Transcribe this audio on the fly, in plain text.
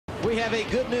We have a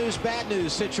good news, bad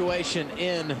news situation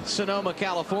in Sonoma,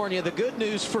 California. The good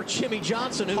news for Jimmy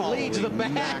Johnson, who leads. The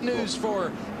bad news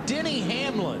for Denny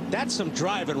Hamlin. That's some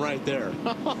driving right there.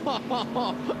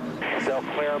 Still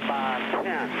clear by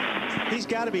 10. He's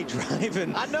got to be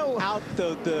driving. I know out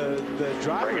the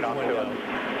driver's window.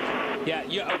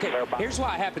 Yeah. Okay. Here's what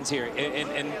happens here,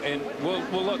 and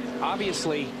we'll look.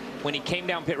 Obviously, when he came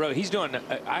down pit road, he's doing.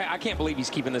 I can't believe he's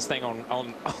keeping this thing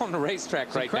on the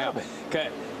racetrack right now.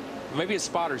 Okay. Maybe his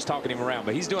spotter's talking him around,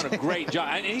 but he's doing a great job.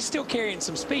 And he's still carrying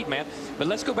some speed, man. But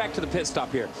let's go back to the pit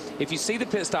stop here. If you see the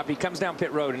pit stop, he comes down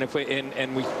pit road, and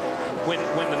when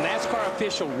the NASCAR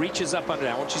official reaches up under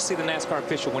that, I want you to see the NASCAR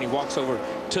official when he walks over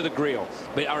to the grill,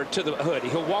 or to the hood.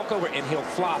 He'll walk over and he'll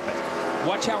flop it.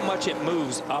 Watch how much it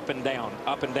moves up and down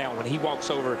when he walks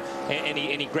over and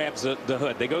he grabs the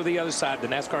hood. They go to the other side. The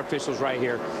NASCAR official's right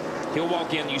here. He'll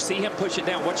walk in. You see him push it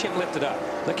down. Watch him lift it up.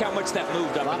 Look how much that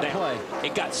moved up and down.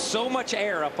 It got so much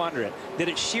air up under it that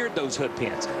it sheared those hood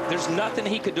pins. There's nothing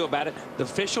he could do about it. The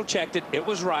official checked it. It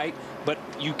was right. But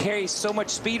you carry so much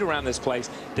speed around this place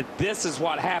that this is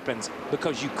what happens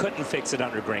because you couldn't fix it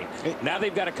under green. Now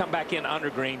they've got to come back in under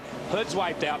green. Hood's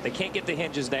wiped out. They can't get the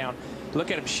hinges down. Look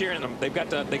at them shearing them. They've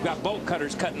got bolt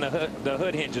cutters cutting the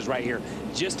hood hinges right here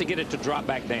just to get it to drop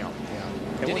back down. Yeah.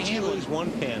 And once you lose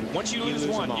one pin, once you lose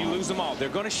one, you lose them all. They're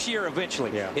going to shear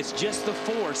eventually. Yeah. It's just the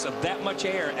force of that much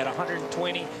air at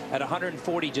 120, at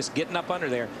 140, just getting up under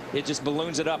there. It just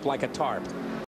balloons it up like a tarp.